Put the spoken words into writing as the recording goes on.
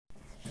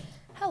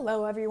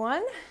Hello,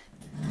 everyone.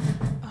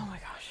 Oh my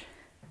gosh.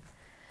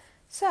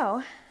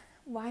 So,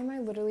 why am I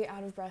literally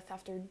out of breath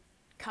after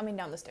coming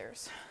down the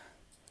stairs?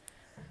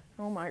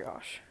 Oh my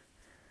gosh.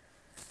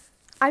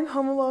 I'm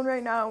home alone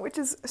right now, which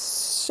is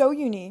so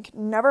unique.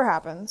 Never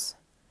happens.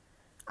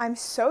 I'm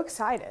so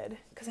excited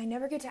because I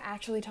never get to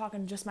actually talk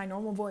in just my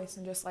normal voice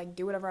and just like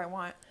do whatever I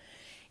want.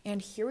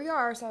 And here we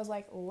are. So I was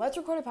like, let's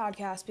record a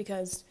podcast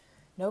because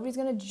nobody's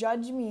going to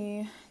judge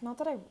me. Not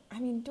that I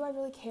mean, do I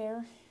really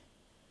care?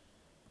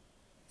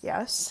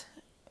 Yes.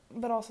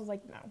 But also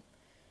like, no.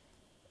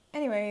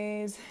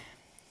 Anyways,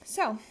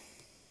 so,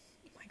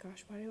 oh my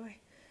gosh, why do I?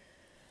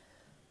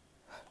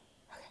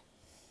 Okay.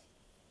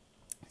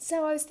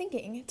 So I was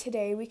thinking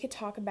today we could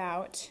talk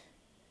about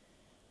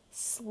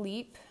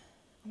sleep.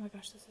 Oh my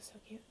gosh, this is so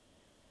cute.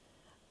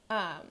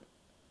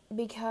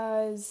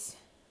 Because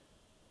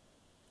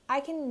I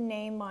can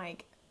name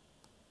like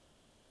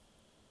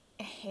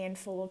a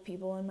handful of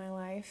people in my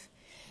life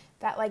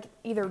that like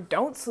either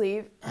don't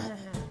sleep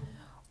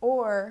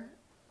or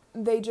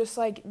they just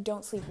like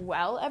don't sleep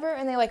well ever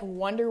and they like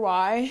wonder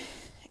why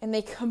and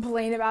they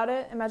complain about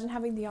it. Imagine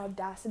having the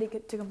audacity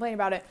to complain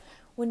about it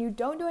when you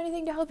don't do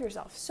anything to help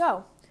yourself.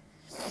 So,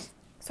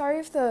 sorry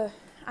if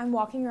I'm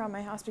walking around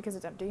my house because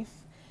it's empty.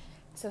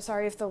 So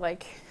sorry if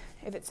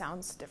if it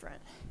sounds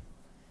different.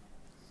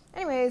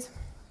 Anyways,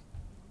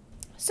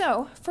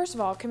 so first of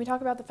all, can we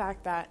talk about the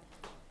fact that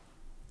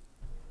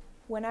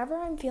whenever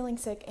I'm feeling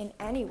sick in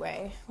any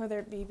way, whether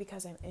it be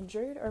because I'm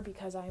injured or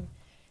because I'm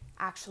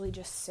actually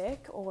just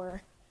sick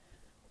or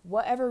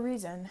whatever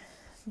reason,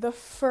 the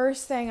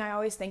first thing I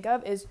always think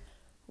of is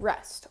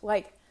rest.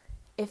 Like,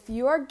 if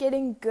you are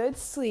getting good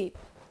sleep,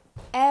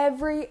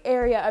 every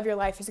area of your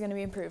life is going to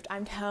be improved.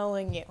 I'm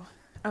telling you,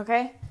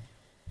 okay?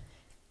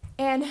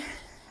 And,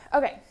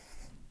 okay,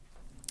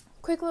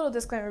 quick little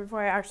disclaimer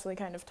before I actually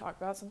kind of talk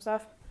about some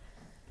stuff.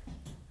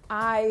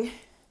 I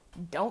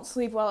don't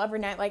sleep well every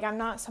night. Like, I'm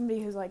not somebody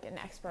who's, like, an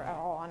expert at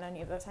all on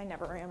any of this. I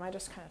never am. I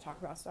just kind of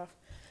talk about stuff.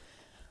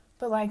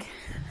 But, like,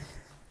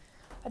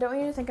 I don't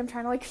want you to think I'm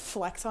trying to, like,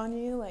 flex on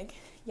you. Like,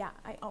 yeah,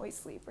 I always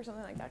sleep or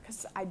something like that,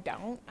 because I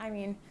don't. I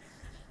mean,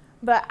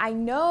 but I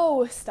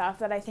know stuff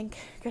that I think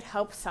could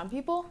help some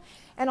people.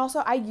 And also,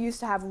 I used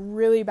to have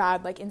really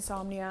bad, like,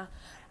 insomnia.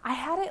 I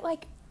had it,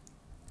 like,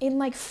 in,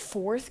 like,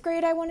 4th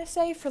grade, I want to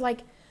say, for,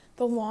 like,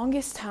 the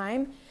longest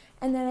time.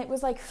 And then it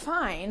was, like,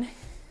 fine.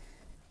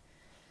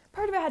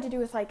 Part of it had to do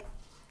with, like,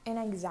 an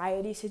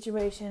anxiety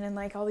situation and,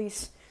 like, all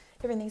these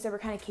different things that were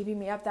kind of keeping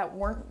me up that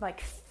weren't,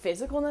 like,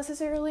 physical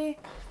necessarily.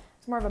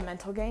 It's more of a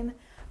mental game.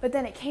 But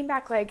then it came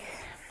back, like,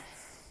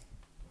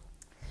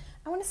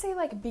 I want to say,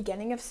 like,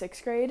 beginning of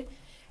 6th grade.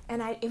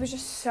 And it was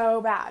just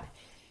so bad.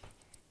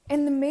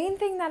 And the main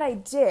thing that I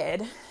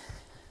did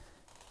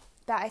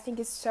that I think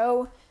is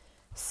so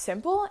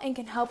simple and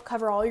can help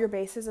cover all your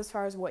bases as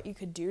far as what you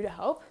could do to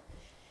help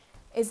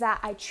is that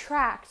I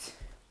tracked.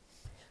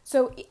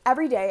 So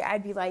every day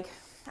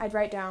I'd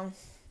write down,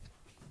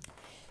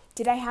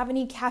 did I have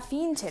any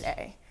caffeine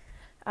today?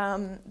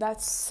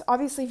 That's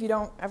obviously if you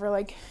don't ever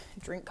like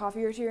drink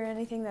coffee or tea or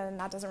anything, then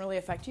that doesn't really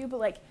affect you. But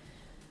like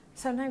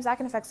sometimes that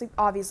can affect sleep,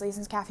 obviously,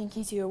 since caffeine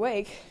keeps you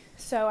awake.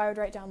 So I would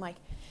write down like,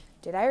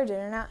 did I or did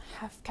I not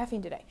have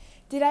caffeine today?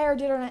 Did I or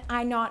did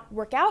I not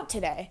work out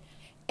today?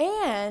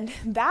 And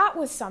that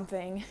was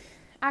something,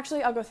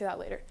 actually I'll go through that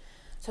later.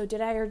 So did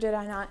I or did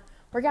I not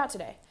work out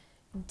today?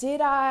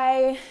 Did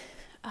I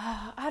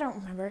don't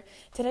remember.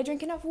 Did I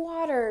drink enough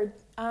water?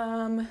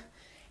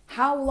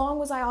 How long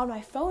was I on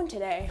my phone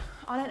today?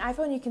 On an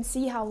iPhone, you can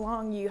see how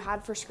long you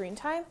had for screen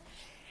time.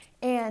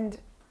 And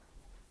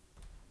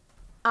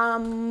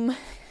that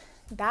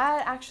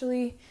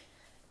actually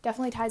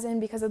definitely ties in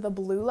because of the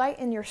blue light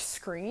in your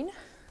screen.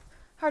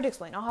 Hard to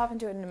explain. I'll hop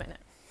into it in a minute.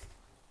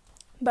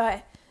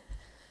 But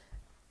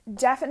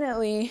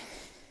definitely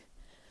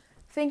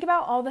think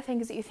about all the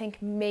things that you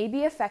think may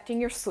be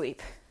affecting your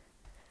sleep.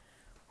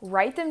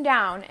 Write them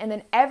down, and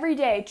then every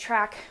day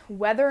track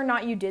whether or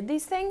not you did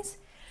these things,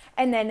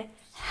 and then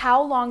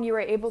how long you were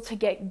able to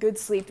get good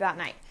sleep that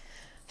night.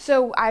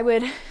 So I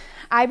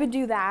would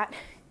do that.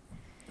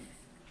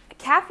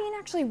 Caffeine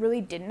actually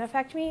really didn't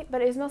affect me,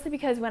 but it was mostly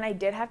because when I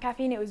did have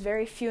caffeine, it was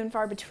very few and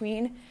far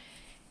between,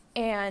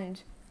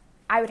 and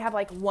I would have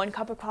like 1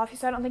 cup of coffee,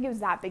 so I don't think it was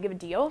that big of a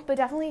deal. But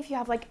definitely if you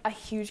have like a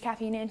huge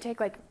caffeine intake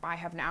like I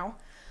have now,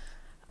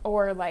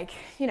 or like,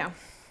 you know,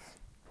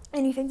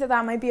 and you think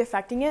that might be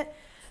affecting it,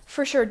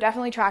 for sure,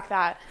 definitely track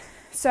that.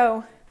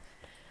 So,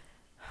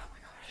 oh my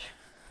gosh,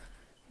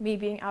 me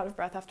being out of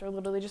breath after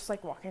literally just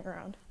like walking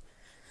around.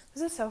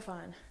 This is so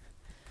fun.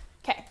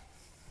 Okay,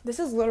 this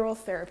is literal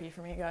therapy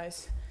for me,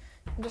 guys.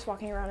 I'm just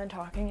walking around and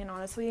talking and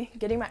honestly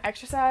getting my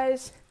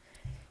exercise,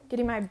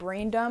 getting my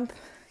brain dump.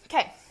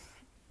 Okay,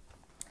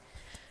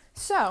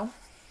 so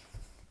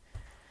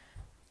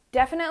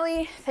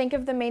definitely think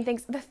of the main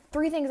things. The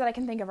 3 things that I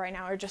can think of right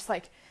now are just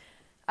like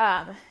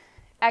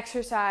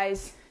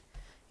exercise,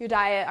 your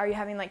diet, are you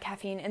having like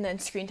caffeine, and then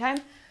screen time.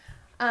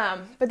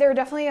 But there were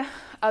definitely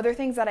other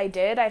things that I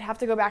did. I'd have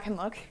to go back and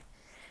look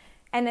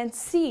and then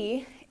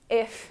see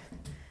if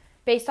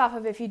based off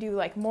of if you do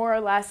like more or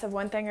less of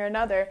one thing or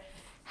another,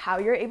 how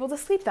you're able to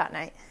sleep that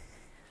night.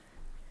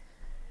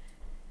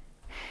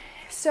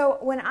 So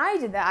when I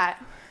did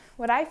that,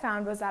 what I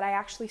found was that I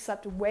actually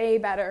slept way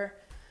better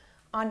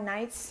on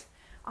nights.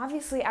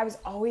 Obviously, I was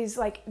always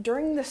like,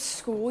 during the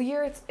school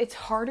year, it's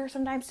harder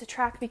sometimes to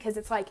track because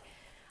it's like,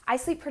 I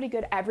sleep pretty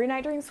good every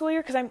night during the school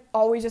year because I'm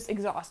always just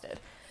exhausted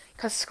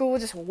because school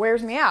just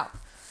wears me out.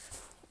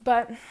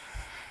 But,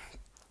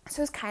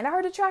 so it's kind of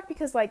hard to track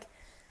because like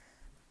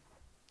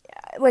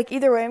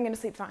either way, I'm going to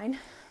sleep fine.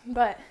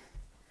 But,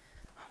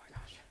 oh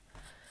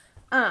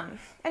my gosh.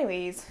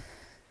 Anyways,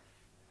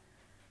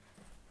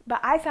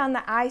 but I found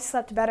that I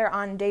slept better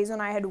on days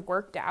when I had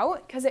worked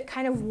out because it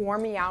kind of wore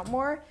me out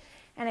more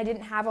and I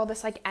didn't have all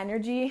this like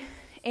energy.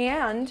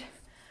 And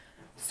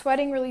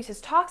sweating releases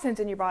toxins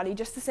in your body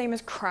just the same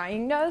as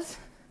crying does.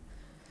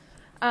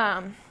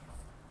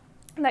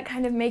 That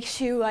kind of makes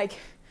you like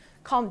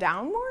calm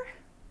down more.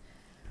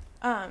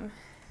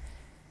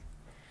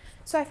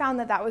 So I found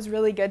that was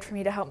really good for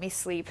me to help me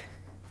sleep.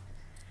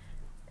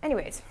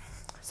 Anyways,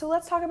 so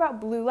let's talk about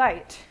blue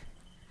light.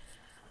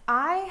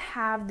 I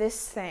have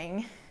this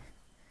thing.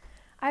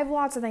 I have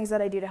lots of things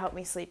that I do to help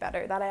me sleep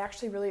better that I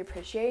actually really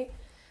appreciate.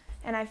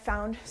 And I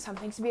found some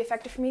things to be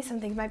effective for me. Some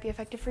things might be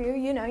effective for you,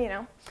 you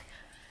know.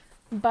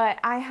 But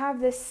I have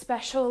this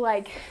special,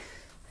 I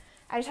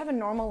just have a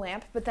normal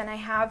lamp, but then I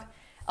have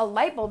a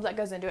light bulb that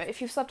goes into it.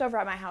 If you've slept over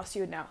at my house,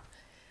 you would know.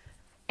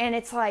 And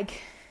it's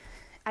like,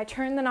 I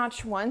turn the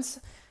notch once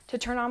to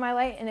turn on my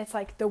light, and it's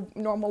like the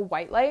normal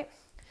white light.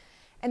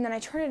 And then I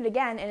turn it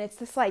again, and it's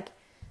this like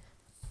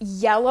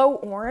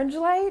yellow-orange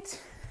light.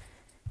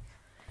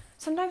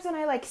 Sometimes when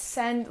I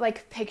send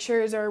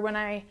pictures or when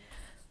I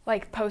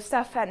post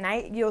stuff at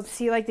night, you'll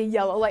see the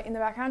yellow light in the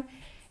background.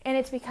 And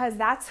it's because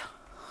that's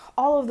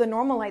all of the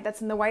normal light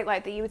that's in the white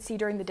light that you would see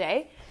during the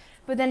day.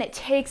 But then it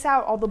takes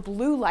out all the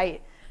blue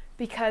light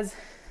because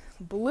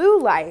blue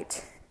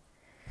light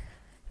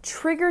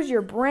triggers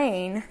your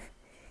brain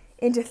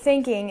into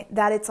thinking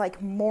that it's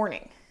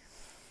morning.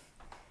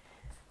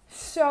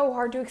 So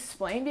hard to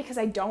explain because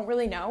I don't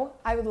really know.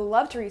 I would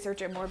love to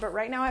research it more, but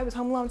right now I was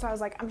home alone, so I was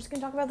like, I'm just going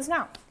to talk about this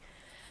now.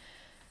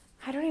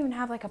 I don't even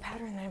have a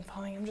pattern that I'm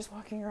following. I'm just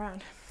walking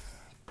around.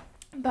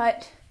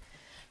 But,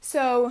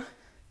 so,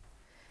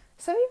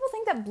 some people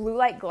think that blue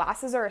light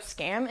glasses are a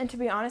scam, and to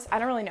be honest, I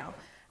don't really know.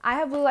 I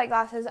have blue light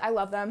glasses. I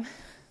love them.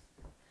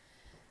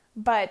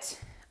 But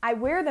I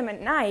wear them at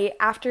night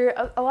after,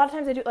 a lot of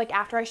times I do it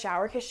after I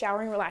shower, because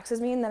showering relaxes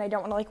me, and then I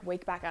don't want to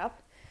wake back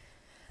up.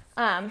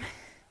 And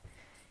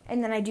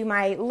then I do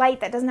my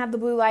light that doesn't have the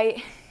blue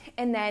light,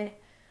 and then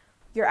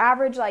your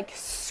average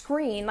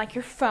screen,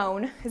 your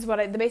phone, is what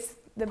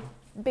the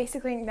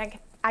basic thing that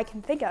I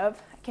can think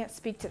of. I can't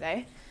speak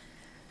today.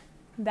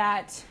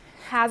 That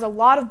has a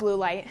lot of blue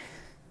light.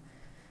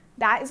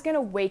 That is going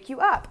to wake you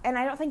up, and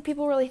I don't think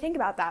people really think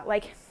about that.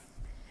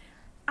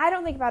 I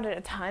don't think about it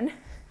a ton,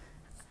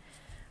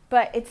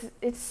 but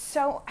it's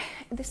so.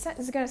 This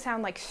is going to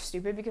sound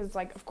stupid because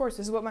of course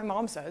this is what my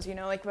mom says,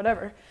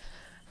 whatever,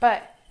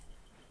 but.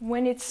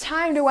 When it's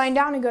time to wind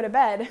down and go to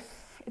bed,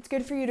 it's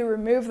good for you to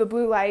remove the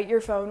blue light, your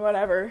phone,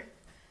 whatever,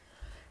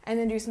 and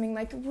then do something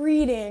like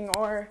reading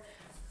or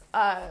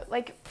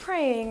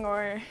praying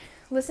or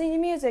listening to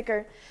music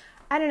or,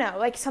 I don't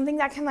know, something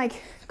that can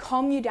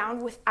calm you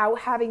down without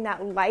having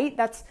that light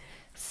that's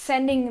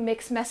sending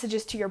mixed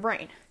messages to your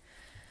brain.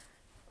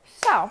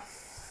 So,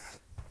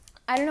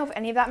 I don't know if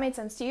any of that made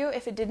sense to you.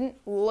 If it didn't,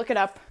 look it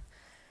up.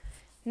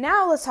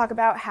 Now let's talk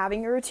about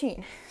having a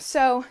routine.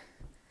 So,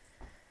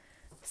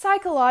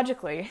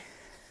 psychologically,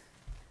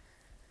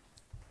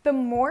 the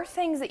more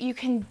things that you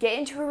can get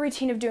into a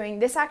routine of doing,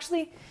 this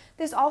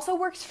also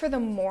works for the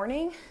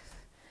morning,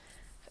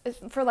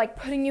 for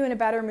putting you in a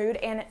better mood.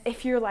 And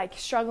if you're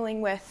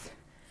struggling with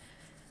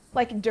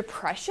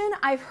depression,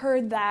 I've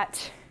heard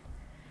that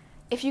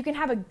if you can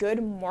have a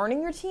good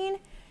morning routine,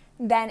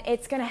 then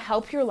it's going to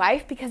help your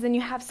life because then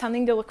you have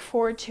something to look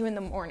forward to in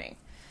the morning.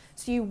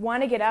 So you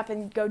want to get up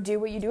and go do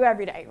what you do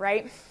every day,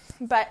 right?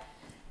 But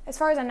as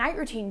far as a night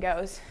routine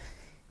goes,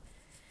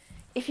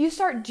 if you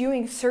start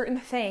doing certain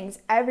things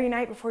every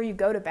night before you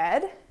go to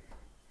bed,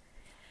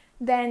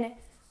 then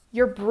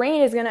your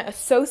brain is going to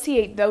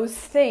associate those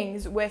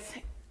things with,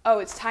 oh,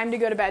 it's time to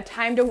go to bed,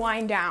 time to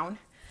wind down.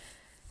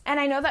 And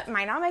I know that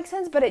might not make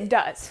sense, but it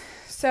does.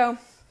 So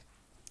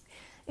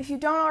if you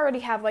don't already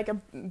have a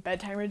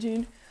bedtime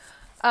routine,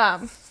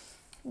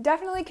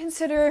 definitely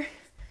consider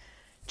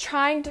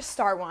trying to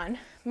start one.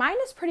 Mine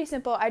is pretty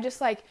simple. I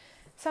just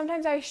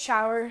sometimes I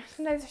shower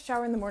in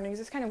the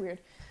mornings. It's kind of weird.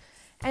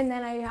 And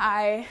then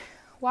I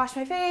wash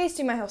my face,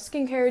 do my whole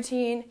skincare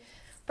routine,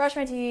 brush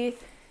my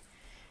teeth,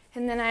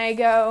 and then I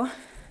go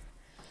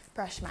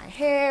brush my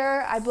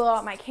hair. I blow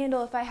out my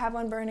candle if I have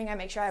one burning. I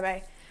make sure I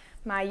have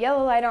my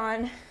yellow light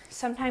on.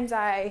 Sometimes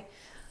I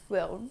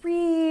will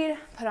read,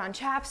 put on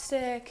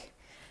chapstick.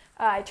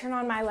 I turn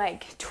on my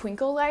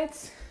twinkle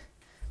lights,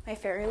 my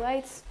fairy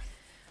lights.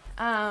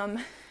 Kind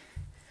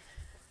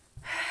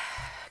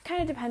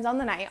of depends on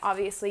the night,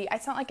 obviously.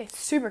 It's not a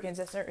super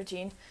consistent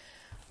routine,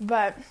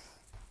 but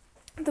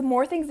the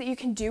more things that you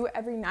can do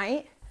every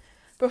night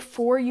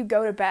before you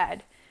go to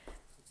bed,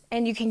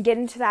 and you can get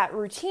into that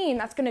routine,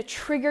 that's going to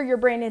trigger your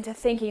brain into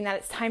thinking that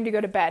it's time to go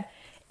to bed,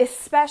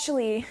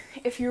 especially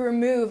if you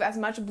remove as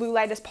much blue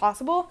light as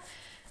possible,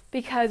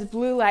 because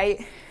blue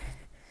light,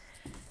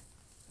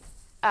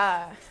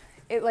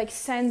 it like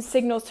sends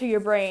signals to your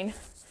brain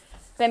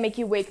that make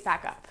you wake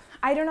back up.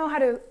 I don't know how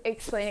to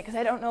explain it because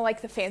I don't know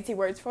like the fancy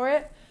words for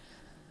it,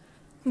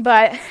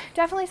 but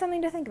definitely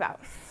something to think about.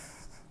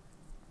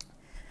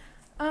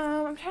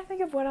 I'm trying to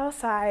think of what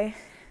else I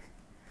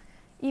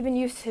even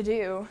used to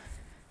do.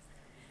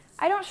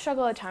 I don't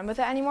struggle a ton with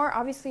it anymore.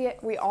 Obviously,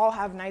 we all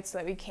have nights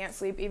that we can't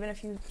sleep, even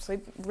if you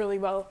sleep really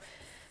well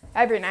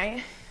every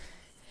night.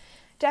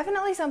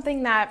 Definitely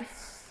something that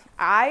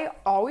I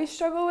always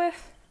struggle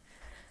with,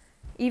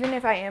 even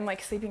if I am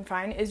like sleeping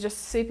fine, is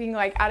just sleeping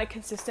like at a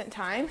consistent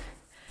time.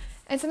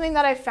 And something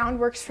that I've found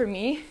works for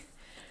me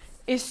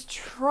is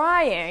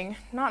trying,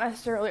 not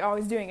necessarily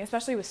always doing,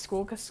 especially with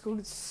school, because school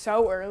is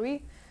so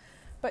early,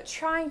 but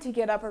trying to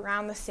get up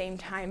around the same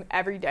time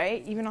every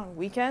day, even on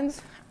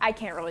weekends. I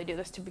can't really do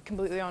this, to be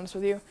completely honest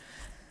with you.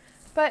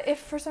 But if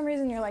for some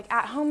reason you're like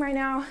at home right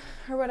now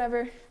or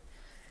whatever,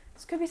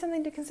 this could be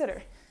something to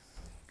consider.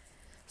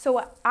 So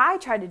what I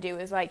try to do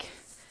is like,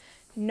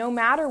 no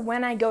matter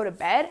when I go to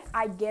bed,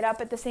 I get up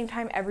at the same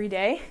time every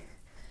day.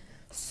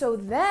 So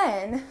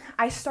then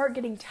I start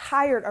getting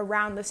tired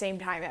around the same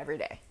time every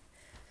day.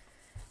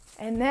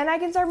 And then I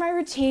can start my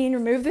routine,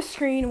 remove the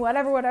screen,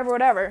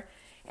 whatever.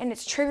 And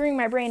it's triggering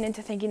my brain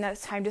into thinking that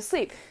it's time to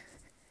sleep.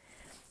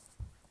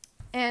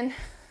 And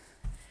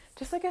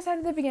just like I said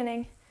at the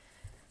beginning,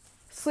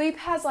 sleep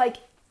has like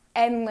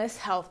endless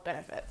health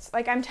benefits.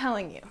 Like I'm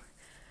telling you,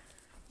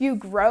 you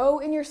grow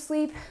in your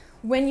sleep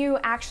when you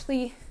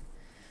actually,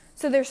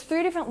 so there's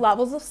 3 different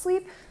levels of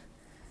sleep.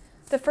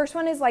 The first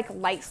one is like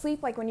light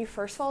sleep, like when you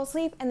first fall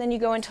asleep, and then you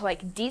go into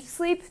like deep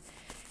sleep,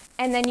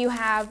 and then you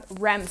have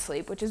REM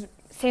sleep, which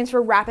stands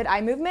for rapid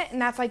eye movement,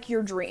 and that's like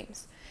your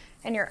dreams.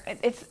 And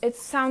it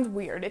sounds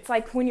weird. It's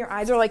like when your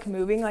eyes are like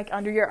moving like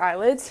under your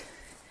eyelids,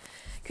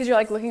 because you're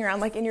like looking around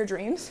like in your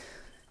dreams.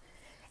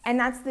 And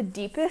that's the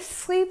deepest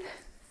sleep.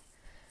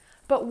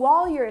 But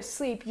while you're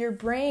asleep, your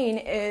brain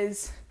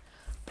is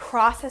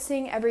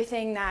processing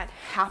everything that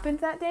happened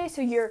that day.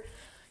 So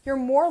you're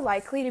more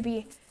likely to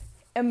be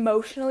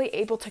emotionally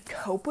able to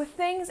cope with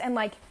things and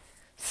like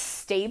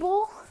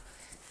stable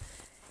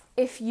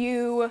if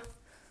you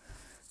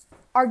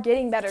are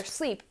getting better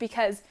sleep,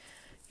 because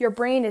your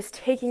brain is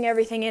taking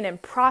everything in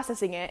and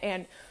processing it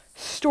and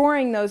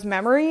storing those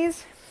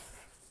memories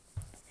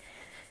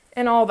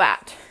and all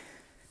that.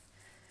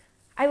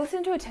 I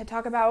listened to a TED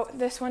Talk about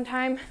this one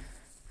time.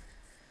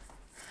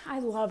 I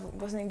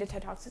love listening to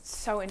TED Talks. It's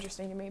so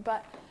interesting to me,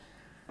 but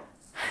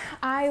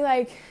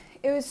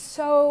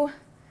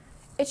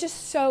it's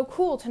just so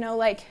cool to know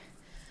like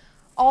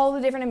all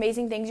the different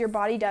amazing things your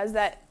body does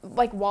that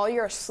like while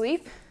you're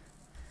asleep.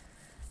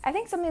 I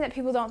think something that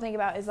people don't think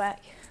about is like,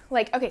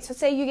 okay, so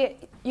say you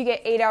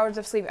get 8 hours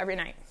of sleep every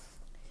night,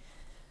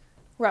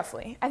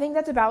 roughly. I think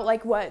that's about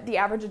like what the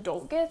average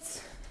adult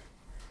gets,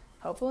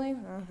 hopefully.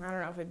 I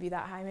don't know if it'd be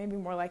that high, maybe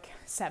more like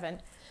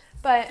 7.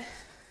 But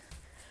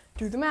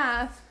do the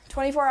math,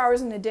 24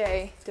 hours in a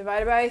day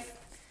divided by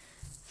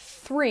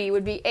 3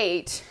 would be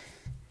 8.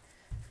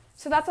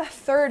 So that's a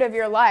third of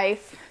your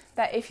life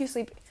that if you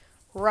sleep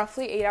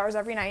roughly 8 hours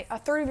every night, a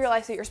third of your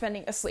life that you're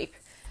spending asleep.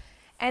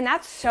 And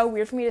that's so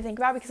weird for me to think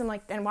about, because I'm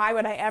like, then why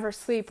would I ever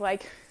sleep?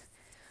 Like,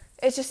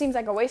 it just seems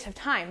like a waste of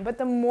time. But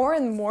the more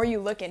and more you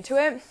look into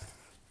it,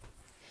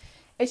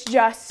 it's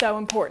just so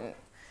important.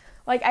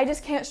 Like, I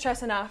just can't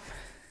stress enough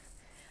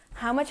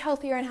how much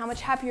healthier and how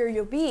much happier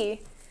you'll be,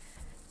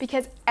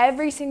 because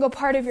every single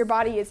part of your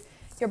body's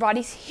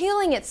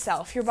healing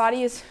itself. Your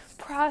body is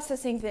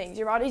processing things.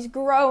 Your body's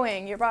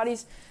growing. Your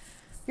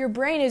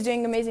brain is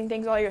doing amazing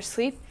things while you're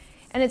asleep.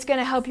 And it's going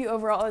to help you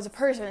overall as a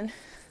person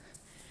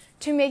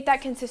to make that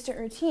consistent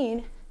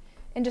routine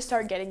and to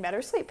start getting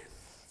better sleep.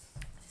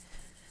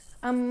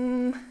 I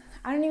don't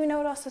even know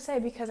what else to say,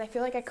 because I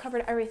feel like I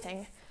covered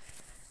everything.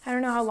 I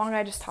don't know how long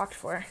I just talked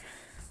for.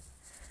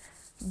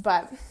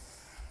 But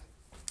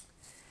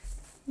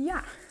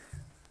yeah.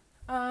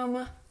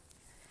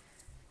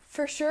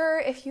 For sure,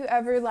 if you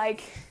ever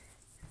like,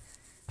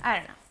 I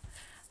don't know.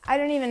 I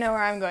don't even know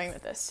where I'm going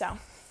with this. So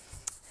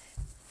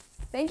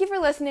thank you for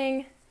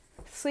listening.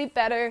 Sleep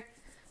better,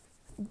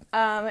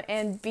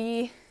 and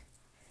be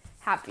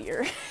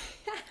happier.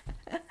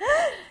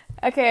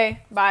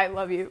 Okay, bye.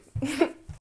 Love you.